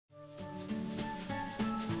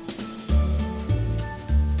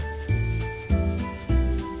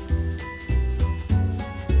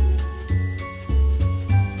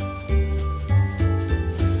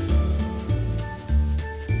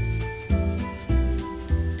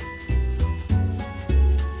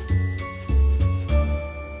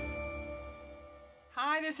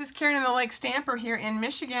is Karen in the Lake Stamper here in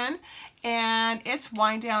Michigan, and it's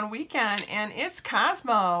wind down weekend and it's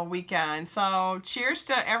Cosmo weekend. So cheers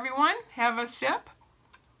to everyone. Have a sip.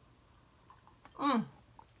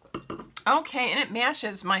 Okay, and it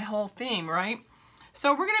matches my whole theme, right?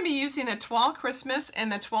 So we're going to be using the Toile Christmas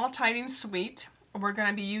and the Toile Tidings suite. We're going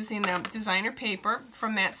to be using the designer paper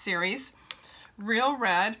from that series, real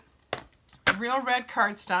red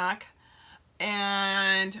cardstock,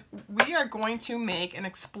 and we are going to make an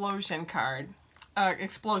explosion card,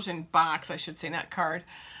 explosion box, I should say, not card.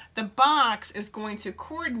 The box is going to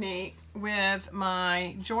coordinate with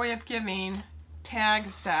my Joy of Giving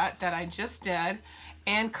tag set that I just did,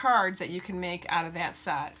 and cards that you can make out of that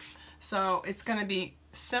set. So it's going to be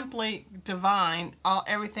simply divine,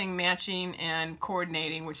 everything matching and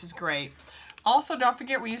coordinating, which is great. Also, don't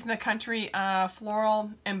forget we're using the Country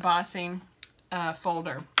floral embossing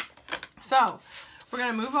folder. So we're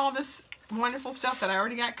going to move all this wonderful stuff that I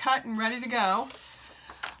already got cut and ready to go.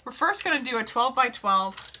 We're first going to do a 12 by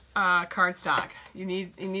 12 cardstock. You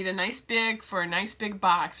need a nice big for a nice big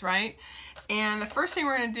box, right? And the first thing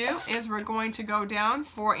we're going to do is we're going to go down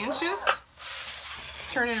 4 inches,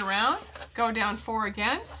 turn it around, go down 4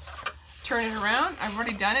 again, turn it around. I've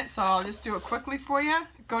already done it, so I'll just do it quickly for you.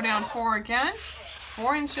 Go down 4 again,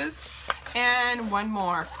 4 inches, and one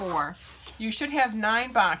more, 4. You should have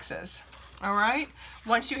 9 boxes, all right?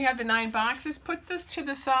 Once you have the 9 boxes, put this to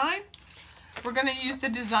the side. We're going to use the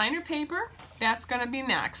designer paper. That's going to be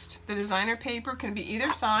next. The designer paper can be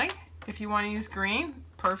either side. If you want to use green,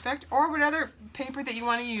 perfect, or whatever paper that you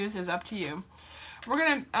want to use is up to you. We're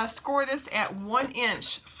going to score this at 1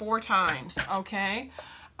 inch 4 times, okay?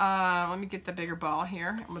 Let me get the bigger ball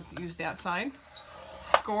here. I'm going to use that side.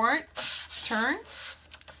 Score it, turn,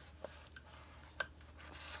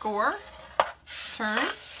 score, turn,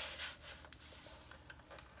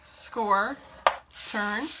 score,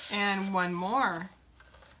 turn, and one more.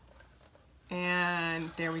 And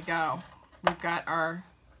there we go. We've got our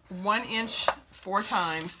 1 inch 4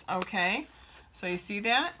 times, okay? So you see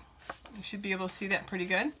that? You should be able to see that pretty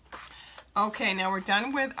good. Okay, now we're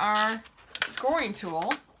done with our scoring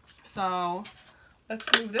tool. So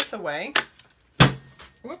let's move this away.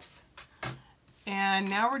 Whoops. And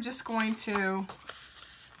now we're just going to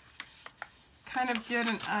kind of get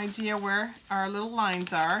an idea where our little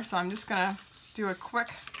lines are. So I'm just going to do a quick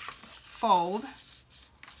fold.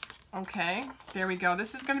 Okay, there we go.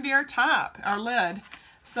 This is going to be our top, our lid.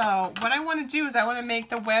 So what I want to do is I want to make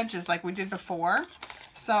the wedges like we did before.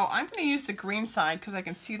 So I'm going to use the green side because I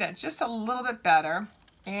can see that just a little bit better.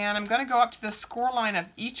 And I'm going to go up to the score line of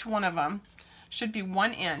each one of them. Should be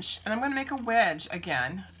 1 inch. And I'm going to make a wedge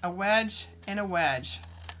again. A wedge and a wedge.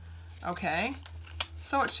 Okay.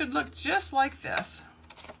 So it should look just like this.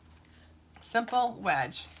 Simple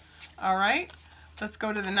wedge. All right. Let's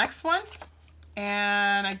go to the next one.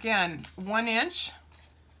 And again, 1 inch.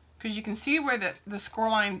 Because you can see where the score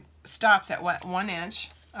line stops at 1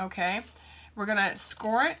 inch. Okay. We're going to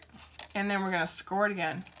score it, and then we're going to score it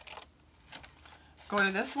again. Go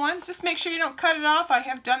to this one. Just make sure you don't cut it off. I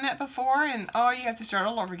have done that before, and oh, you have to start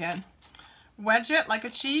all over again. Wedge it like a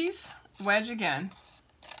cheese. Wedge again.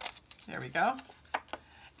 There we go.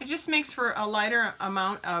 It just makes for a lighter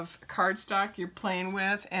amount of cardstock you're playing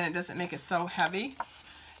with, and it doesn't make it so heavy.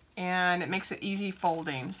 And it makes it easy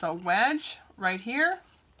folding. So wedge right here.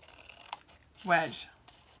 Wedge.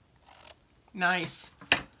 Nice.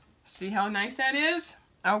 See how nice that is?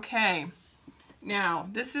 Okay. Now,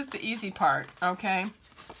 this is the easy part, okay?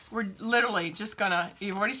 We're literally just gonna,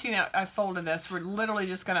 you've already seen that I folded this. We're literally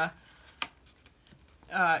just gonna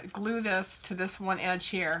glue this to this one edge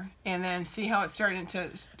here, and then see how it's starting to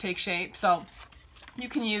take shape. So you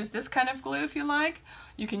can use this kind of glue if you like.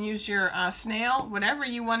 You can use your snail, whatever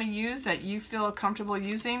you want to use that you feel comfortable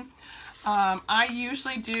using. I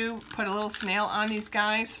usually do put a little snail on these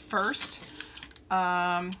guys first.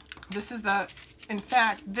 In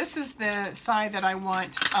fact, this is the side that I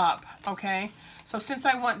want up, okay? So since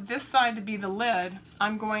I want this side to be the lid,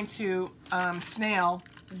 I'm going to snail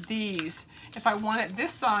these. If I wanted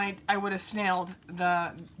this side, I would have snailed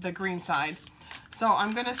the green side. So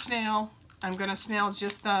I'm gonna snail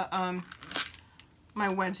just the my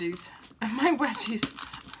wedgies, my wedgies.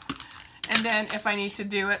 And then if I need to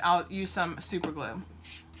do it, I'll use some super glue,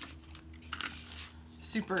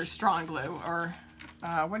 super strong glue, or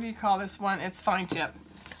what do you call this one? It's fine tip.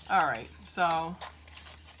 All right, so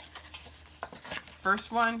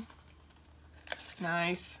first one,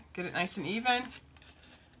 nice. Get it nice and even.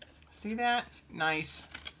 See that? Nice.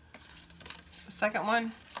 The second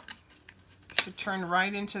one should turn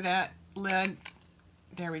right into that lid.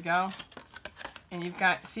 There we go. And you've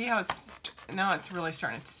got, see how it's now it's really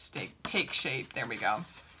starting to take shape. There we go.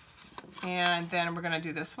 And then we're going to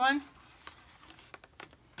do this one.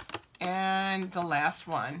 And the last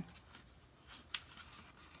one.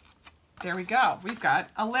 There we go. We've got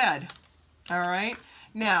a lid. All right.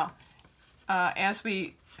 Now, as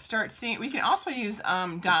we start seeing, we can also use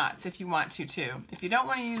dots if you want to too. If you don't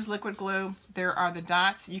want to use liquid glue, there are the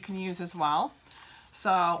dots you can use as well.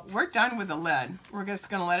 So we're done with the lid. We're just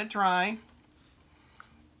going to let it dry.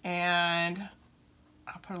 And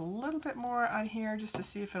I'll put a little bit more on here just to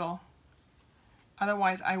see if it'll,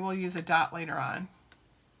 otherwise I will use a dot later on.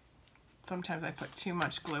 Sometimes I put too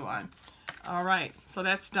much glue on. All right, so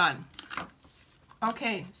that's done.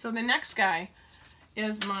 Okay, so the next guy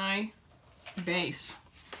is my base.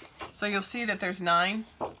 So you'll see that there's 9,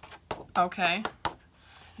 okay,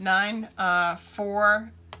 9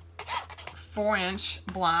 4-inch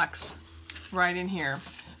blocks right in here.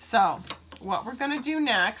 So what we're going to do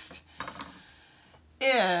next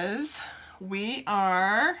is we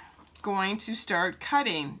are going to start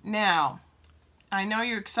cutting. Now, I know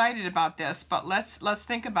you're excited about this, but let's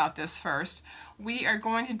think about this first. We are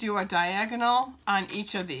going to do a diagonal on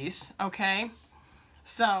each of these, okay?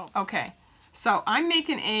 So, okay. So I'm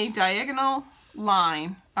making a diagonal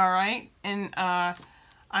line, all right? And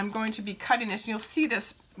I'm going to be cutting this. You'll see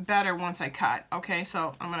this better once I cut, okay?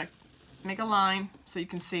 So I'm going to make a line so you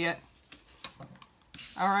can see it.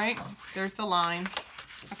 All right, there's the line.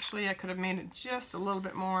 Actually, I could have made it just a little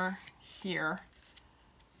bit more here.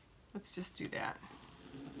 Let's just do that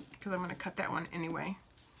because I'm going to cut that one anyway.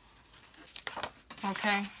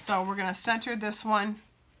 Okay, so we're going to center this one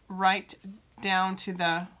right down to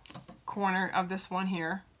the corner of this one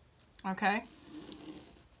here, okay?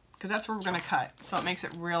 Because that's where we're going to cut, so it makes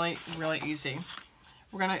it really, really easy.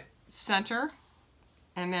 We're going to center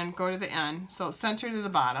and then go to the end. So center to the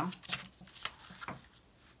bottom.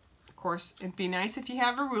 Of course, it'd be nice if you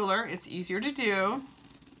have a ruler. It's easier to do.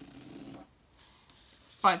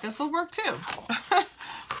 But this will work too.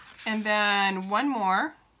 And then one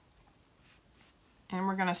more. And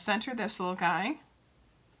we're going to center this little guy.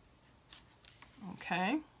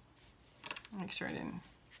 Okay. Make sure I didn't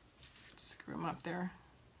screw him up there.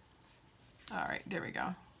 All right, there we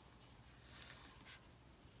go.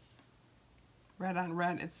 Red on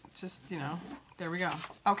red, it's just, you know, there we go.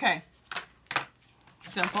 Okay.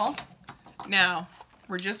 Simple. Now,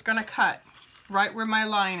 we're just going to cut right where my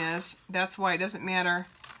line is. That's why it doesn't matter,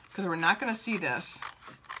 because we're not going to see this.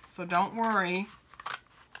 So don't worry.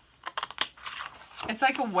 It's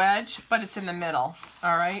like a wedge, but it's in the middle,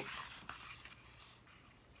 all right?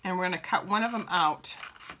 And we're going to cut one of them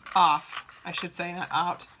off, I should say, not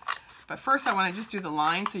out. But first I want to just do the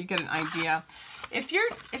line so you get an idea. If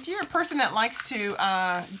you're a person that likes to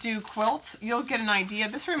do quilts, you'll get an idea.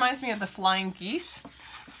 This reminds me of the flying geese.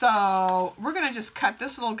 So we're going to just cut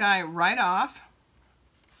this little guy right off.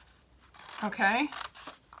 Okay.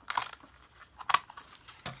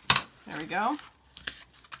 There we go.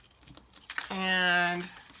 And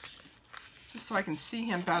just so I can see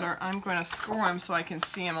him better, I'm going to score him so I can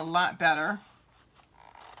see him a lot better.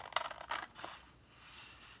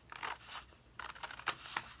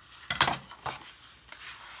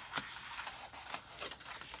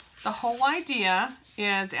 The whole idea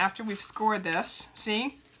is after we've scored this,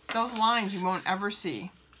 see, those lines you won't ever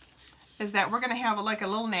see, is that we're going to have like a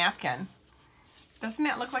little napkin. Doesn't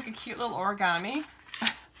that look like a cute little origami?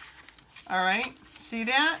 All right, see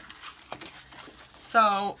that?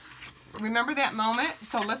 So remember that moment?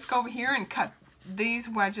 So let's go over here and cut these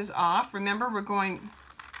wedges off. Remember, we're going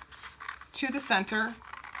to the center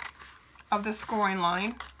of the scoring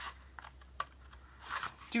line.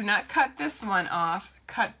 Do not cut this one off.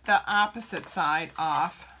 Cut the opposite side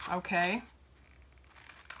off, okay?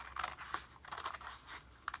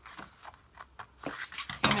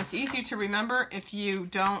 And it's easy to remember. If you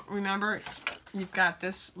don't remember, you've got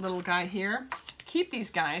this little guy here. Keep these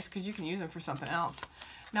guys because you can use them for something else.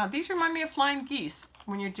 Now these remind me of flying geese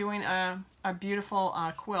when you're doing a beautiful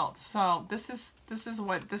quilt. So this is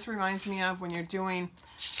what this reminds me of when you're doing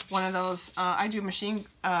one of those. I do machine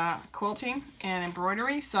quilting and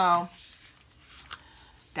embroidery, so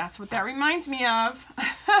that's what that reminds me of.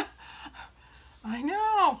 I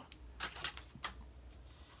know.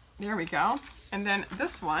 There we go. And then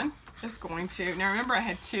this one is going to, now remember I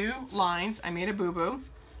had 2 lines. I made a boo-boo.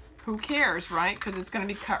 Who cares, right? Because it's going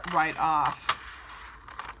to be cut right off.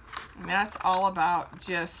 And that's all about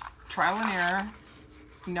just trial and error.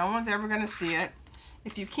 No one's ever going to see it.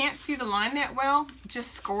 If you can't see the line that well,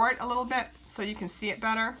 just score it a little bit so you can see it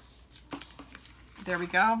better. There we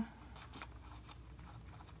go.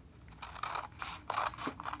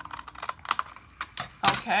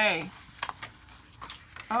 Okay,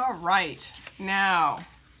 All right, now,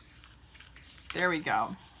 there we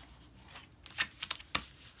go.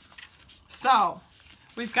 So,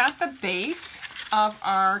 we've got the base of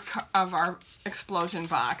our explosion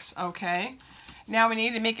box, okay? Now we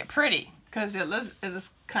need to make it pretty, because it is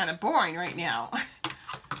kind of boring right now.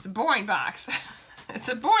 It's a boring box. It's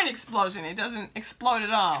a boring explosion. It doesn't explode at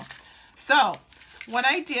all. So, what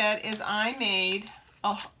I did is I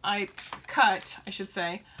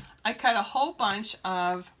cut a whole bunch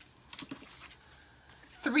of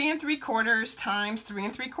 3 3/4 times 3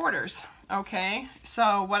 3/4. Okay,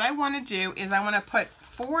 so what I want to do is I want to put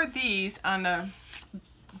 4 of these on the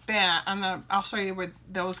back. I'll show you where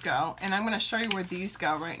those go, and I'm going to show you where these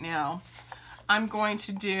go right now. I'm going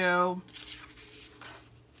to do,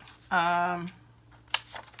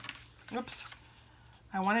 oops,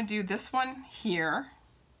 I want to do this one here.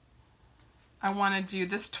 I want to do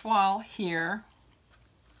this toile here.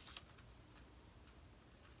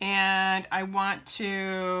 And I want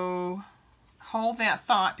to hold that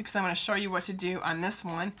thought because I'm going to show you what to do on this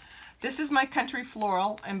one. This is my Country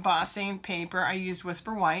Floral embossing paper. I used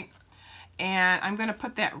Whisper White. And I'm going to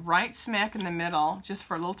put that right smack in the middle just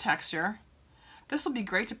for a little texture. This will be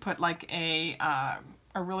great to put like a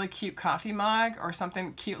really cute coffee mug or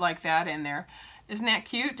something cute like that in there. Isn't that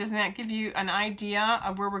cute? Doesn't that give you an idea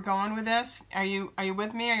of where we're going with this? Are you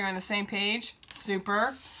with me? Are you on the same page?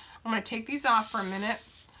 Super. I'm going to take these off for a minute.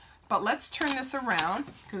 But let's turn this around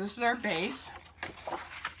because this is our base.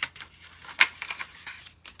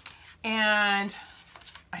 And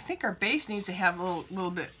I think our base needs to have a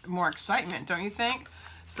little bit more excitement, don't you think?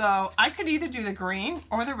 So I could either do the green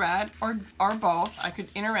or the red or both. I could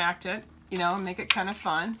interact it, you know, and make it kind of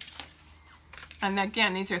fun. And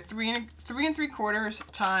again, these are 3 3/4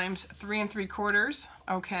 times 3 3/4,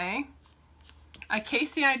 okay? I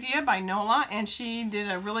cased the idea by Nola, and she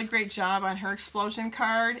did a really great job on her explosion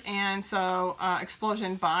card, and so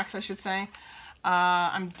explosion box, I should say.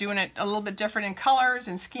 I'm doing it a little bit different in colors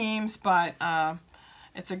and schemes, but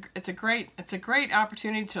it's a great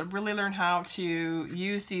opportunity to really learn how to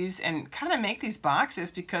use these and kind of make these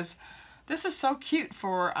boxes, because this is so cute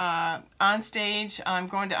for on stage. I'm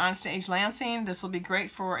going to on stage Lansing. This will be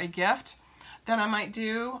great for a gift that I might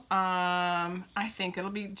do. I think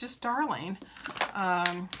it'll be just darling.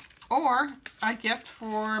 Or a gift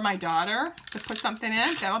for my daughter to put something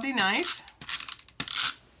in. That'll be nice.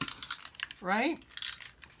 Right?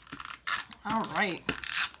 All right.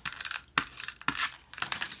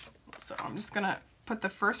 So I'm just going to put the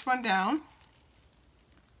first one down.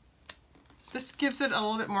 This gives it a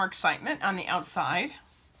little bit more excitement on the outside.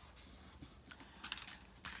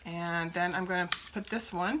 And then I'm going to put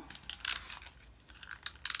this one.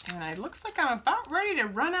 And it looks like I'm about ready to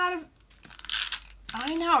run out of...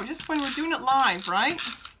 I know, just when we're doing it live, right?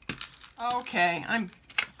 Okay, I'm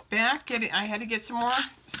back. I had to get some more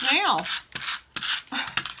snail.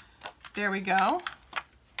 There we go.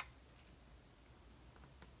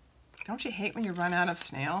 Don't you hate when you run out of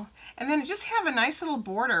snail? And then just have a nice little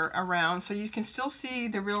border around so you can still see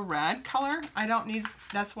the real red color. I don't need...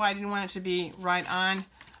 That's why I didn't want it to be right on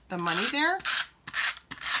the money there.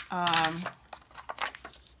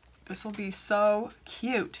 This will be so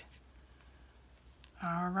cute.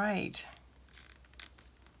 All right.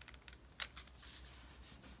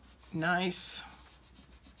 Nice.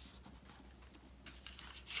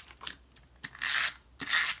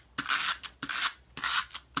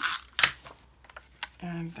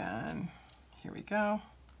 And then here we go.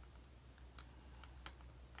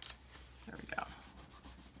 There we go.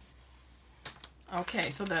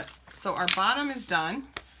 Okay, so our bottom is done.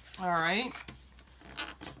 All right.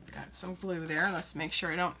 Got some glue there. Let's make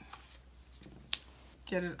sure I don't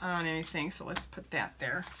get it on anything. So let's put that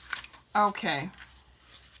there. Okay.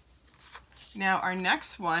 Now our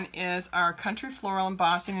next one is our Country Floral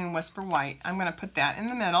embossing in Whisper White. I'm going to put that in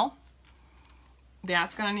the middle.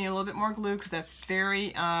 That's going to need a little bit more glue because that's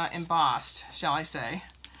very embossed, shall I say.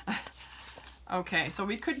 Okay, so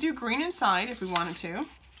we could do green inside if we wanted to.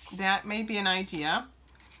 That may be an idea.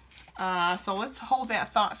 So let's hold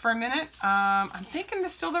that thought for a minute. I'm thinking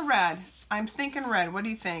still the red. I'm thinking red. What do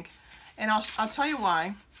you think? And I'll tell you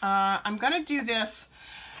why. I'm going to do this.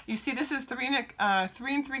 You see, this is 3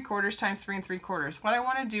 3/4 times 3 3/4. What I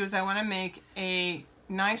want to do is I want to make a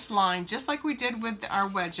nice line, just like we did with our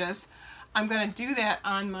wedges. I'm going to do that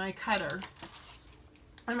on my cutter,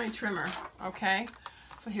 on my trimmer, okay?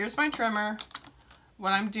 So here's my trimmer.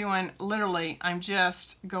 What I'm doing, literally, I'm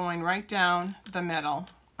just going right down the middle,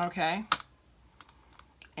 okay?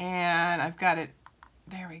 And I've got it,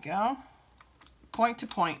 there we go, point to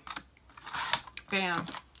point. Bam.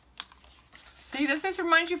 See, doesn't this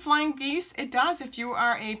remind you of flying geese? It does if you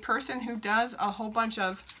are a person who does a whole bunch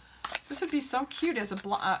of, this would be so cute as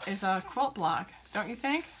a quilt block, don't you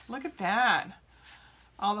think? Look at that.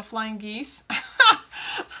 All the flying geese.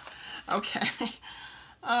 Okay.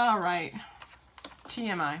 All right.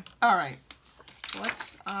 TMI. All right.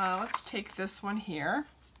 Let's take this one here,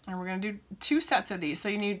 and we're gonna do 2 sets of these. So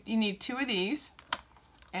you need 2 of these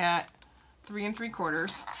at 3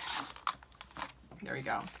 3/4. There we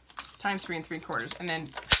go. Times 3 3/4, and then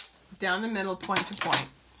down the middle, point to point.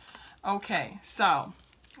 Okay, so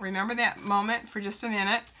remember that moment for just a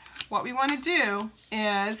minute. What we want to do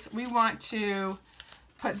is we want to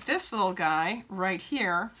put this little guy right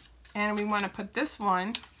here, and we want to put this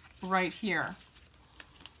one right here.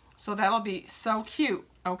 So that'll be so cute,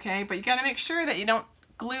 okay? But you got to make sure that you don't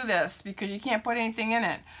glue this because you can't put anything in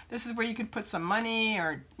it. This is where you could put some money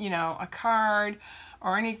or, you know, a card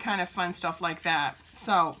or any kind of fun stuff like that.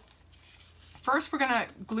 So first we're gonna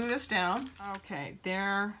glue this down. Okay,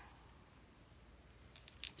 there.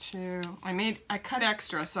 2. I cut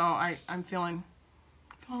extra, so I'm feeling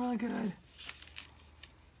really good.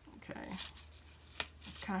 Okay.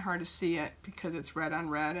 It's kind of hard to see it because it's red on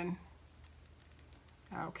red, and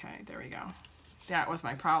okay, there we go. That was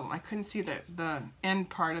my problem. I couldn't see the end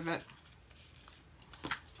part of it.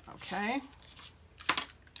 Okay.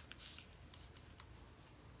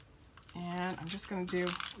 And I'm just going to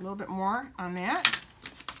do a little bit more on that.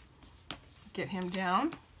 Get him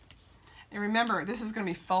down. And remember, this is going to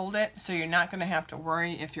be folded, so you're not going to have to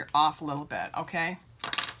worry if you're off a little bit, okay?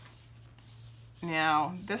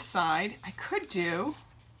 Now, this side, I could do,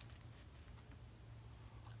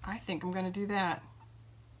 I think I'm going to do that.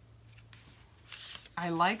 I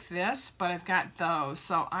like this, but I've got those,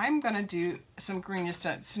 so I'm going to do some green just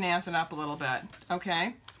to snazz it up a little bit,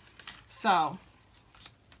 okay? So,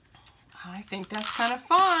 I think that's kind of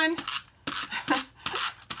fun.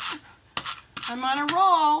 I'm on a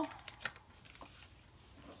roll.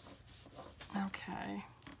 Okay.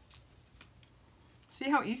 See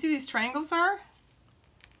how easy these triangles are?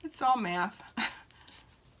 It's all math.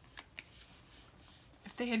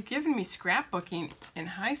 If they had given me scrapbooking in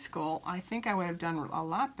high school, I think I would have done a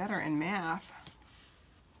lot better in math.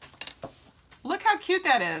 Look how cute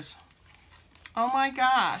that is. Oh my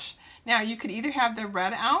gosh. Now you could either have the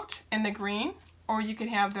red out and the green, or you could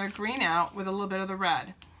have the green out with a little bit of the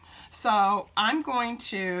red. So I'm going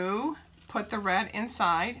to put the red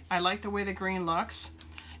inside. I like the way the green looks.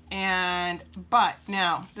 But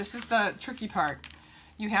now, this is the tricky part.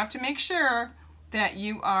 You have to make sure that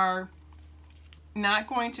you are not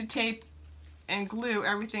going to tape and glue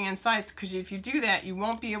everything inside, because if you do that, you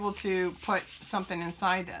won't be able to put something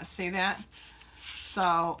inside this. See that?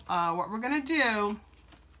 So what we're gonna do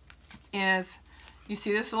is, you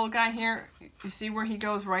see this little guy here? You see where he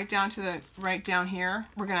goes right down to the, right down here?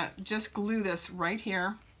 We're gonna just glue this right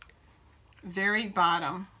here, very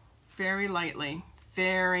bottom, very lightly,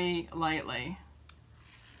 very lightly.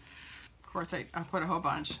 Of course, I put a whole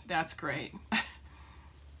bunch. That's great.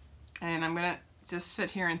 And I'm gonna just sit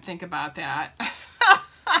here and think about that.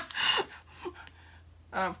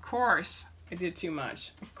 Of course, I did too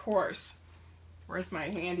much. Of course. Where's my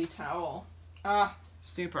handy towel? Ah,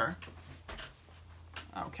 super.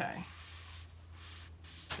 Okay.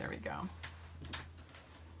 There we go.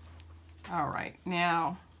 All right,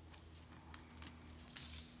 now,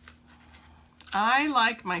 I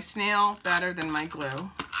like my snail better than my glue.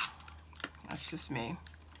 That's just me.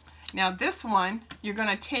 Now this one, you're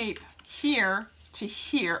gonna tape here to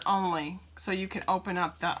here only, so you can open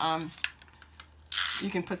up the, you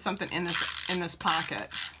can put something in this pocket.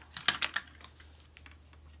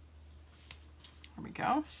 There we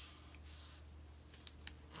go.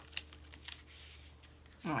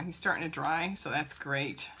 Oh, he's starting to dry, so that's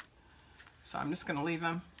great. So I'm just gonna leave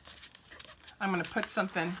him. I'm gonna put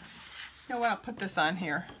something, you know what, I'll put this on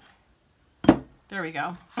here. There we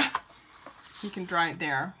go. He can dry it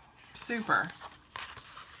there. Super.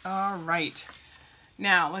 All right.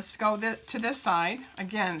 Now let's go to this side.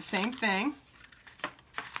 Again, same thing.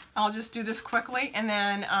 I'll just do this quickly and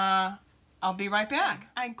then I'll be right back.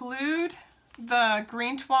 I glued the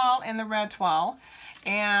green toile and the red toile,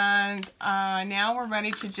 and now we're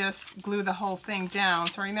ready to just glue the whole thing down.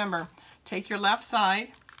 So remember, take your left side,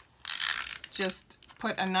 just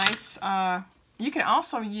put a nice, you can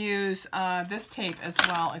also use this tape as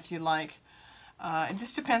well if you like. It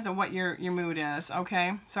just depends on what your mood is,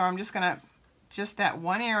 okay? So I'm just gonna, just that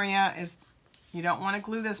one area is, you don't want to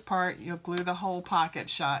glue this part, you'll glue the whole pocket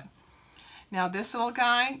shut. Now this little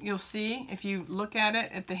guy, you'll see, if you look at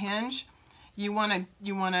it at the hinge, you wanna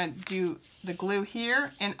do the glue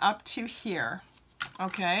here and up to here,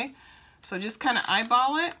 okay? So just kind of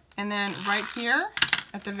eyeball it, and then right here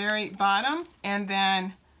at the very bottom, and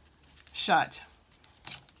then shut.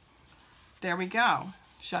 There we go.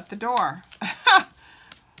 Shut the door.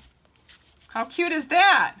 How cute is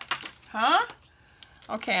that? Huh?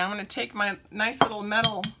 Okay, I'm going to take my nice little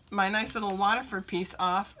Waterford piece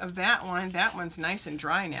off of that one. That one's nice and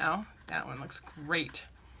dry now. That one looks great.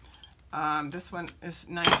 This one is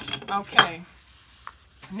nice. Okay.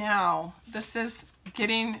 Now, this is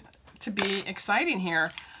getting to be exciting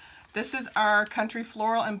here. This is our country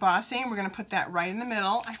floral embossing. We're going to put that right in the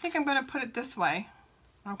middle. I think I'm going to put it this way.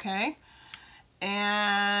 Okay.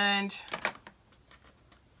 And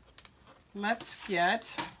let's get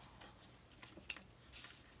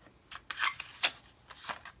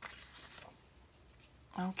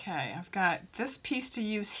okay, I've got this piece to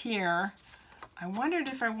use here. I wondered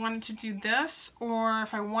if I wanted to do this or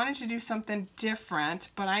if I wanted to do something different,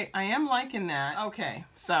 but I am liking that. Okay,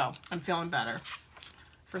 so I'm feeling better.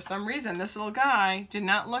 For some reason, this little guy did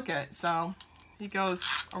not look it, so he goes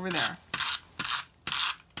over there.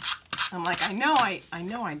 I'm like, I know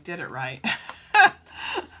I did it right.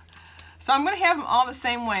 So I'm going to have them all the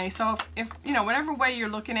same way. So if you know, whatever way you're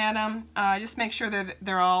looking at them, just make sure that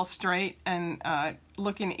they're all straight and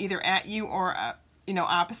looking either at you or you know,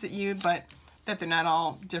 opposite you, but that they're not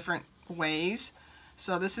all different ways.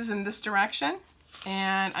 So this is in this direction,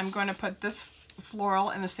 and I'm going to put this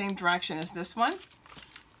floral in the same direction as this one.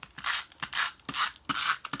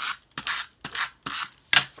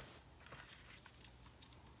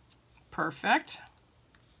 Perfect.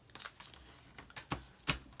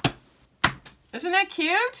 Isn't that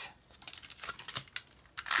cute?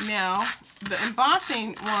 Now, the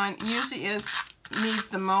embossing one usually needs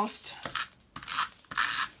the most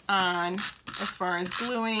on as far as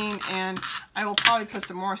gluing, and I will probably put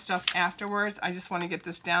some more stuff afterwards. I just want to get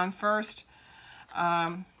this down first.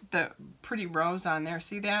 The pretty rose on there,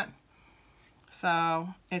 see that? So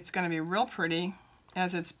it's going to be real pretty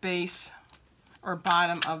as its base or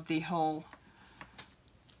bottom of the whole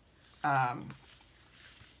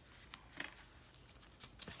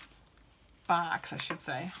box, I should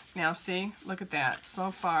say. Now see, look at that.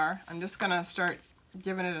 So far, I'm just going to start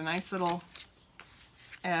giving it a nice little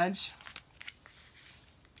edge.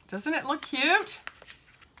 Doesn't it look cute?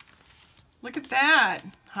 Look at that,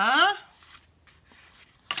 huh?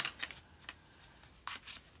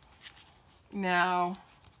 Now,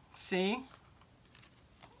 see?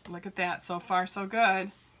 Look at that. So far, so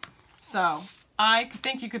good. So, I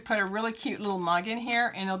think you could put a really cute little mug in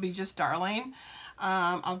here, and it'll be just darling.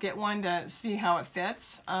 I'll get one to see how it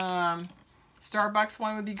fits. Starbucks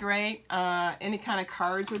one would be great. Any kind of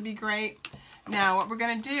cards would be great. Now, what we're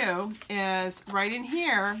going to do is, right in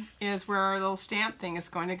here is where our little stamp thing is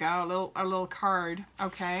going to go, a little card,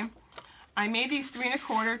 okay? I made these 3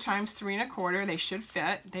 1/4 times 3 1/4. They should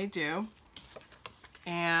fit. They do.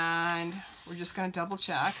 And we're just going to double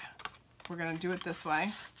check. We're going to do it this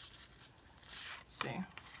way. Let's see.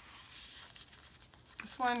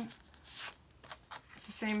 This one, it's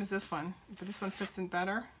the same as this one, but this one fits in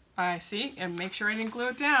better. I see, and make sure I didn't glue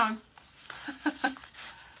it down.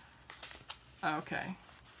 Okay.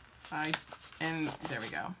 And there we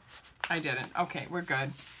go. I didn't. Okay, we're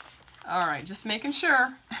good. All right, just making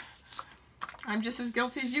sure. I'm just as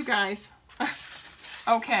guilty as you guys.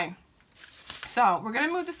 Okay. So we're going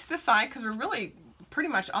to move this to the side because we're really pretty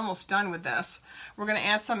much almost done with this. We're going to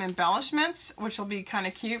add some embellishments, which will be kind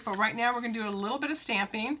of cute, but right now we're going to do a little bit of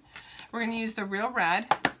stamping. We're going to use the Real Red,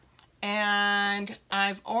 and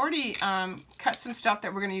I've already cut some stuff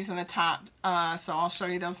that we're going to use on the top, so I'll show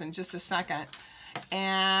you those in just a second.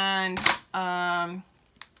 And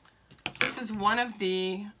this is one of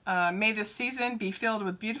the, may this season be filled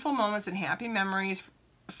with beautiful moments and happy memories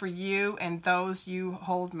for you and those you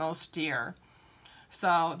hold most dear.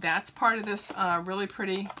 So that's part of this really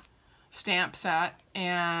pretty stamp set,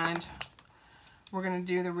 and we're going to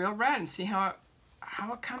do the Real Red and see how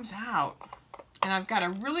it comes out. And I've got a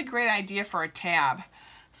really great idea for a tab,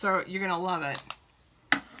 so you're going to love it.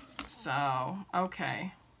 So,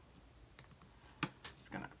 okay.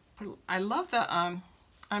 Just going to put, I love the,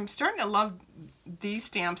 I'm starting to love these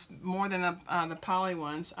stamps more than the poly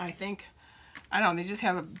ones. I think, I don't know, they just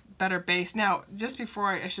have a better base. Now, just before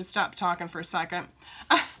I should stop talking for a second,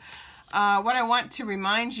 what I want to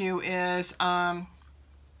remind you is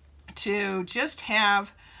to just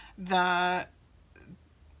have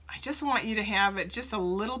I just want you to have it just a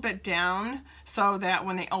little bit down so that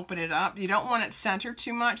when they open it up, you don't want it centered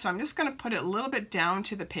too much. So I'm just going to put it a little bit down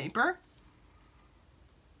to the paper.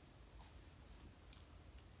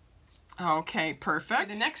 Okay,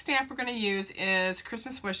 perfect. The next stamp we're going to use is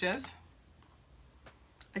Christmas Wishes.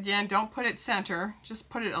 Again, don't put it center, just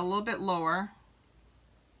put it a little bit lower.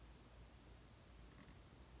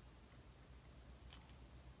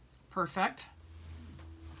 Perfect.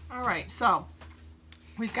 All right, so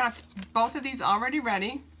we've got both of these already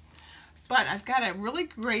ready, but I've got a really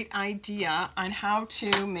great idea on how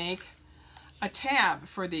to make a tab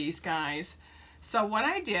for these guys. So what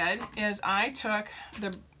I did is I took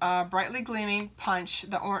the brightly gleaming punch,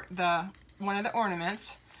 one of the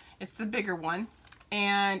ornaments. It's the bigger one.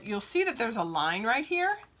 And you'll see that there's a line right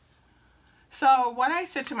here. So what I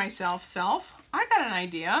said to myself, I got an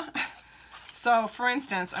idea. So for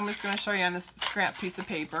instance, I'm just going to show you on this scrap piece of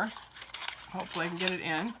paper. Hopefully I can get it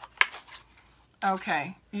in.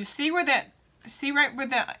 Okay, you see where right where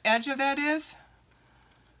the edge of that is?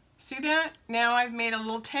 See that? Now I've made a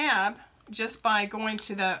little tab just by going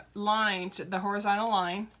to the line, to the horizontal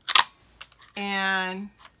line, and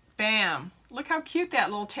bam. Look how cute that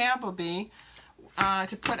little tab will be.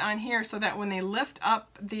 To put on here so that when they lift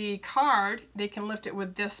up the card, they can lift it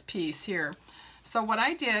with this piece here. So what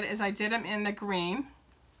I did is I did them in the green.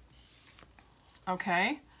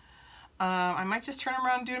 Okay. I might just turn them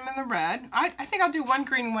around and do them in the red. I think I'll do one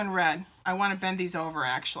green and one red. I want to bend these over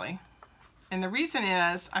actually. And the reason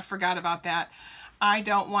is, I forgot about that, I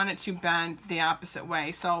don't want it to bend the opposite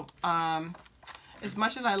way. So as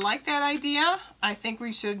much as I like that idea, I think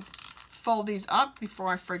we should fold these up before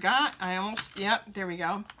I forgot. Yep, there we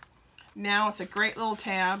go. Now it's a great little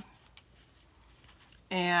tab.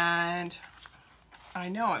 And I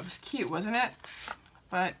know it was cute, wasn't it?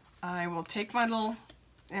 But I will take my little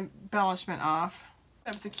embellishment off.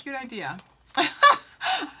 That was a cute idea.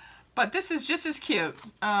 But this is just as cute.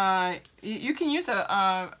 You can use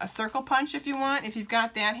a circle punch if you want, if you've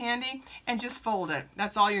got that handy, and just fold it.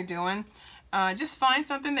 That's all you're doing. Just find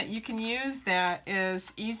something that you can use that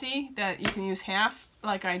is easy, that you can use half,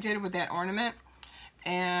 like I did with that ornament.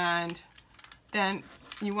 And then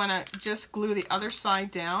you want to just glue the other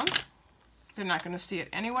side down. They're not going to see it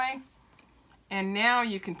anyway. And now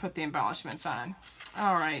you can put the embellishments on.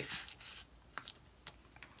 All right.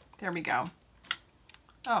 There we go.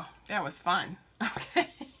 Oh, that was fun. Okay.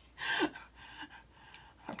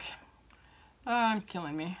 Okay. Oh, I'm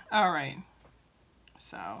killing me. All right.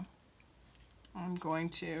 So I'm going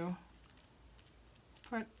to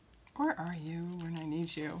put, where are you when I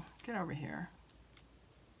need you? Get over here.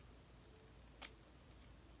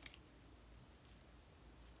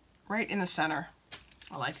 Right in the center.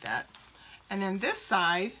 I like that. And then this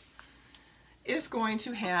side is going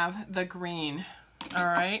to have the green. All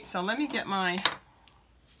right, so let me get my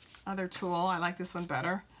other tool. I like this one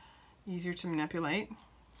better. Easier to manipulate.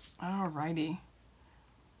 All righty.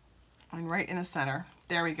 And right in the center.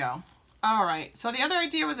 There we go. All right, so the other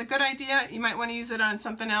idea was a good idea. You might want to use it on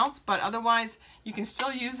something else, but otherwise you can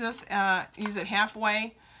still use this, use it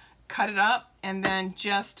halfway, cut it up, and then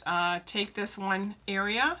just take this one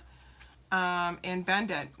area and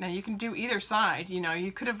bend it. Now you can do either side. You know,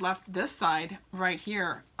 you could have left this side right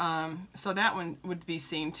here, so that one would be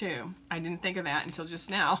seen too. I didn't think of that until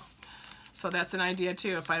just now. So that's an idea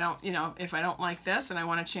too. If I don't, you know, if I don't like this and I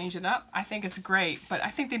want to change it up, I think it's great. But I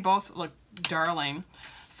think they both look darling.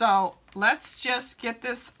 So let's just get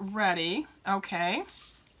this ready, okay?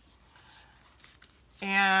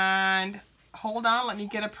 And hold on, let me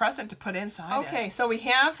get a present to put inside. Okay, so we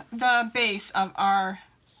have the base of our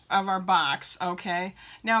box, okay?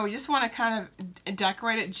 Now we just want to kind of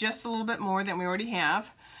decorate it just a little bit more than we already have.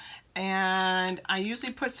 And I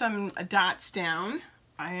usually put some dots down,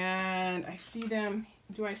 and I see them.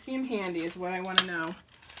 Do I see them handy is what I want to know.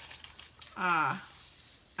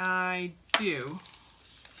 I do.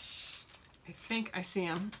 I think I see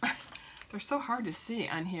them. They're so hard to see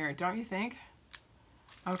on here, don't you think?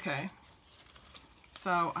 Okay.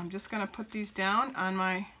 So I'm just going to put these down on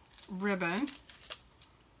my ribbon.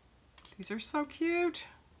 These are so cute.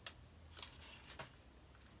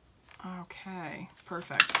 Okay,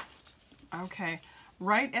 perfect. Okay,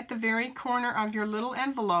 right at the very corner of your little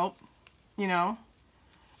envelope, you know,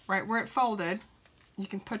 right where it folded, you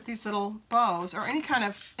can put these little bows or any kind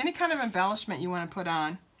of embellishment you want to put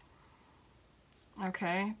on.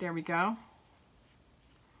 Okay, there we go.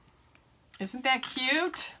 Isn't that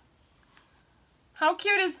cute? How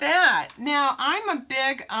cute is that? Now, I'm a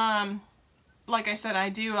big, like I said, I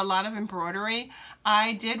do a lot of embroidery.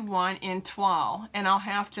 I did one in toile, and I'll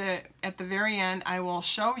have to, at the very end, I will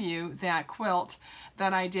show you that quilt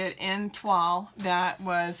that I did in toile that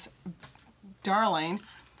was darling.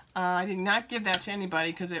 I did not give that to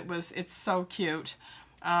anybody because it's so cute.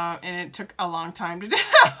 And it took a long time to do.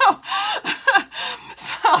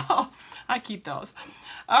 So I keep those.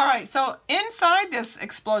 All right, so inside this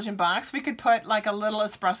explosion box, we could put like a little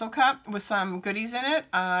espresso cup with some goodies in it,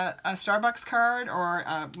 a Starbucks card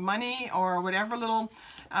or money or whatever little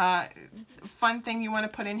fun thing you want to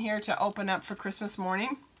put in here to open up for Christmas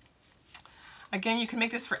morning. Again, you can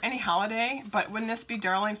make this for any holiday, but wouldn't this be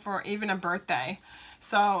darling for even a birthday?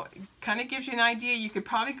 So kind of gives you an idea. You could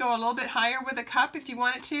probably go a little bit higher with a cup if you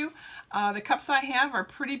wanted to. The cups I have are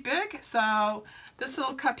pretty big, so this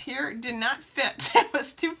little cup here did not fit. It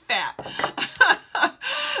was too fat.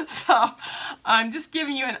 So I'm just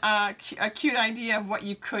giving you a cute idea of what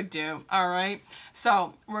you could do. All right,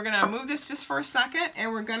 so we're gonna move this just for a second,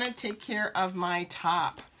 and we're gonna take care of my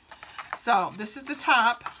top. So this is the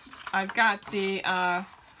top. I've got the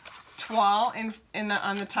toile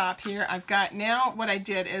on the top here. I've got, now what I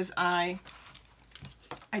did is I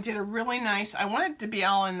did a really nice, I wanted it to be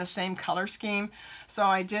all in the same color scheme, so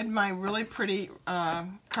I did my really pretty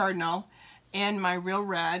cardinal in my real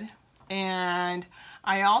red, and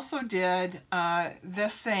I also did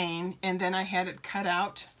this saying, and then I had it cut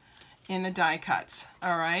out in the die cuts.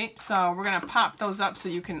 All right, so we're gonna pop those up so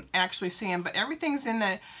you can actually see them, but everything's in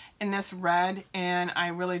this red, and I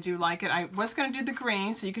really do like it. I was gonna do the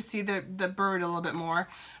green so you could see the bird a little bit more,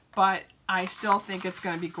 but I still think it's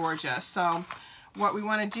gonna be gorgeous. So what we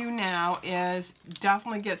want to do now is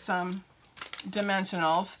definitely get some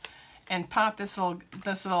dimensionals and pop this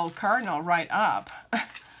little cardinal right up.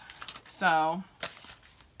 So,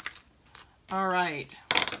 all right.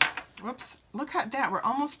 Whoops, look at that. We're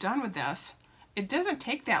almost done with this. It doesn't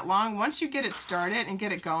take that long. Once you get it started and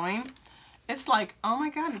get it going, it's like, oh my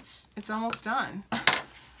God, it's almost done.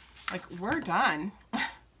 Like, we're done.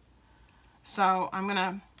 So I'm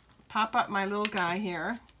gonna pop up my little guy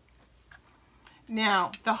here.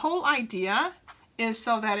 Now, the whole idea is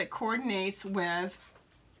so that it coordinates with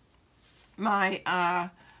my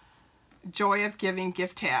Joy of Giving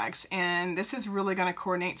gift tags, and this is really going to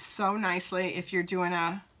coordinate so nicely if you're doing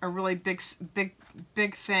a really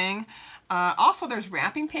big thing. Also, there's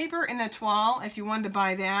wrapping paper in the toile if you wanted to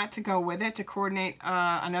buy that to go with it to coordinate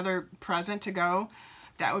another present to go.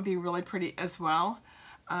 That would be really pretty as well.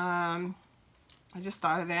 I just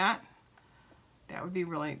thought of that. That would be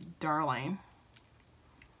really darling.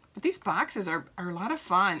 But these boxes are a lot of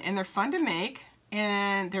fun, and they're fun to make,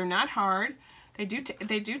 and they're not hard. They do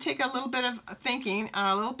take a little bit of thinking,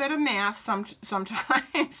 a little bit of math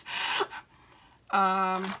sometimes.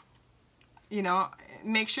 You know,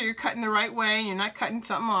 make sure you're cutting the right way and you're not cutting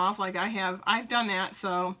something off like I have. I've done that,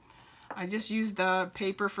 so I just used the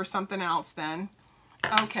paper for something else then.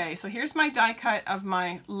 Okay, so here's my die cut of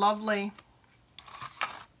my lovely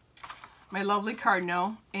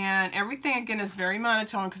cardinal, and everything again is very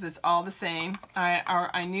monotone because it's all the same.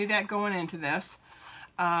 I knew that going into this,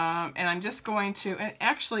 and I'm just going to, and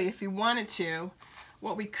actually if you wanted to,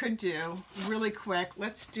 what we could do really quick,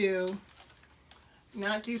 let's do,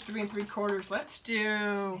 not do 3 3/4, let's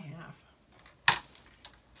do half.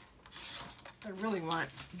 I really want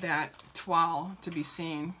that toile to be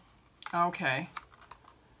seen. Okay,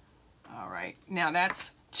 all right, now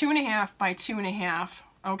that's 2.5 by 2.5.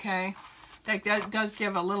 Okay, that does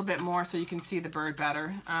give a little bit more so you can see the bird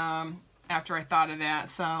better after I thought of that.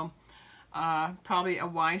 So probably a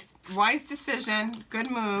wise decision. Good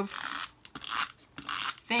move.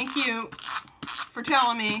 Thank you for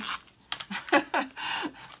telling me.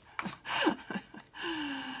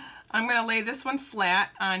 I'm going to lay this one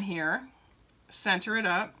flat on here, center it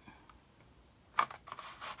up.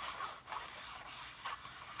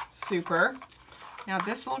 Super. Now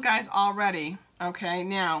this little guy's all ready. Okay,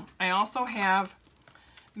 now I also have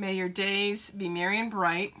May Your Days Be Merry and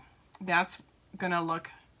Bright. That's gonna look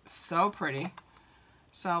so pretty.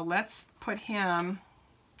 So let's put him,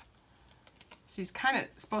 so he's kind of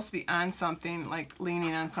supposed to be on something, like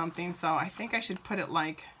leaning on something, so I think I should put it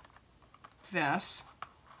like this.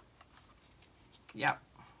 Yep.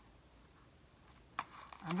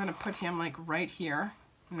 I'm gonna put him like right here.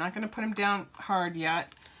 I'm not gonna put him down hard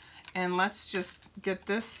yet. And let's just get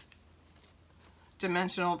this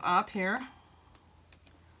dimensional up here,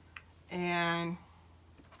 and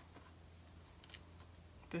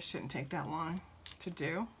this shouldn't take that long to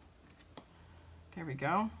do. There we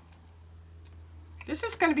go. This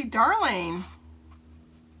is going to be darling.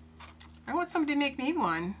 I want somebody to make me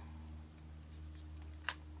one.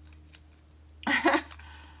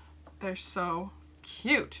 They're so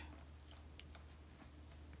cute.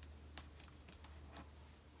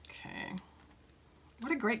 Okay.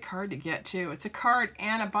 What a great card to get too. It's a card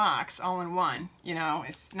and a box all in one. You know,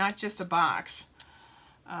 it's not just a box.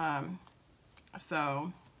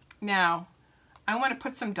 So now I want to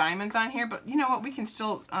put some diamonds on here, but you know what? We can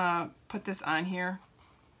still put this on here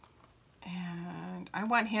I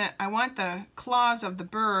want the claws of the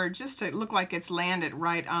bird just to look like it's landed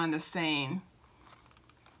right on the seine.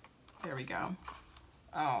 There we go.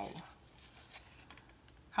 Oh,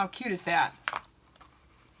 how cute is that?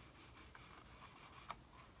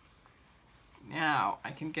 Now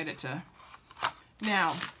I can get it to,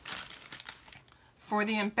 now for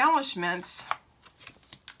the embellishments,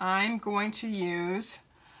 I'm going to use,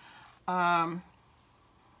 you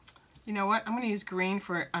know what, I'm going to use green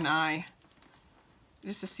for an eye,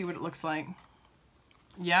 just to see what it looks like.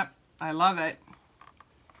 Yep, I love it.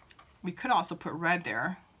 We could also put red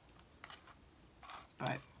there,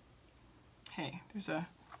 but hey, there's a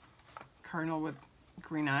cardinal with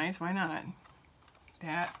green eyes, why not?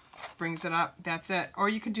 That brings it up, that's it. Or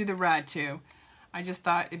you could do the red too. I just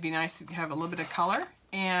thought it'd be nice to have a little bit of color,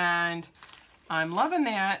 and I'm loving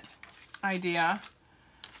that idea.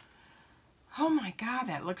 Oh my God,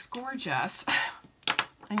 that looks gorgeous.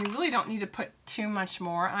 And you really don't need to put too much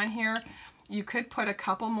more on here. You could put a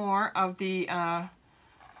couple more of the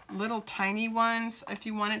little tiny ones if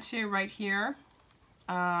you wanted to right here.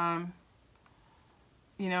 You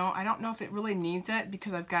know, I don't know if it really needs it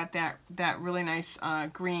because I've got that really nice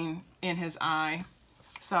green in his eye.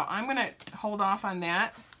 So I'm gonna hold off on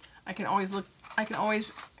that. I can always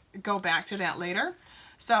go back to that later.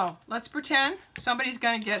 So let's pretend somebody's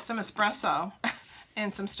gonna get some espresso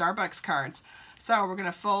and some Starbucks cards. So we're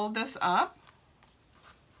gonna fold this up.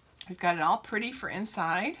 We've got it all pretty for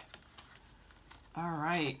inside. All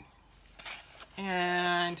right.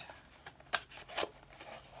 And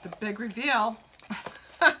the big reveal.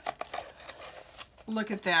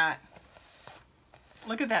 Look at that.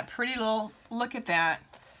 Look at that pretty little, look at that.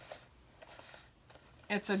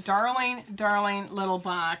 It's a darling, darling little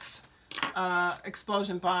box,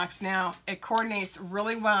 explosion box. Now, it coordinates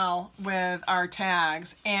really well with our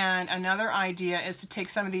tags. And another idea is to take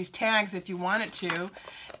some of these tags if you wanted to,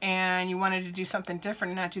 and you wanted to do something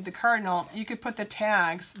different and not do the cardinal, you could put the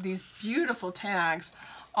tags, these beautiful tags,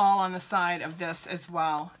 all on the side of this as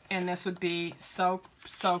well. And this would be so,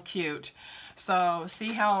 so cute. So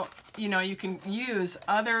see how, you know, you can use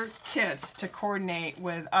other kits to coordinate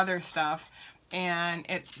with other stuff, and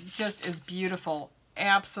it just is beautiful,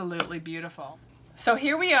 absolutely beautiful. So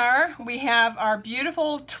here we are, we have our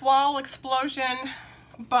beautiful Toile Explosion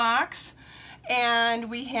box, and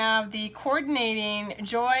we have the coordinating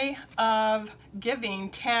Joy of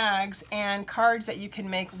Giving tags and cards that you can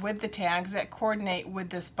make with the tags that coordinate with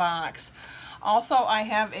this box. Also, I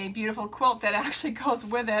have a beautiful quilt that actually goes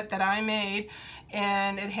with it that I made,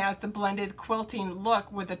 and it has the blended quilting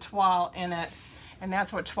look with the toile in it. And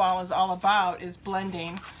that's what toile is all about, is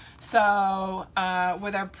blending. So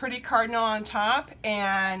with our pretty cardinal on top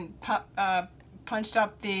and punched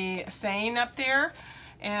up the saying up there,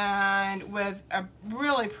 and with a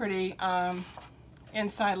really pretty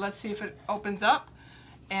inside. Let's see if it opens up.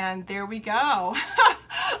 And there we go.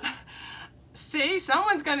 See,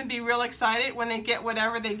 someone's going to be real excited when they get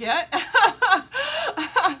whatever they get.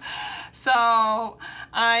 So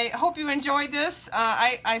I hope you enjoyed this.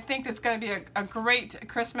 I think it's going to be a great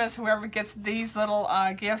Christmas, whoever gets these little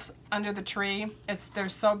gifts under the tree. They're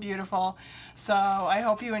so beautiful. So I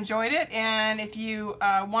hope you enjoyed it. And if you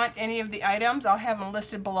want any of the items, I'll have them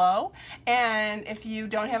listed below. And if you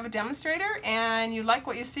don't have a demonstrator and you like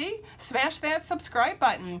what you see, smash that subscribe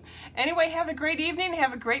button. Anyway, have a great evening.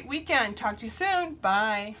 Have a great weekend. Talk to you soon.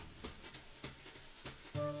 Bye.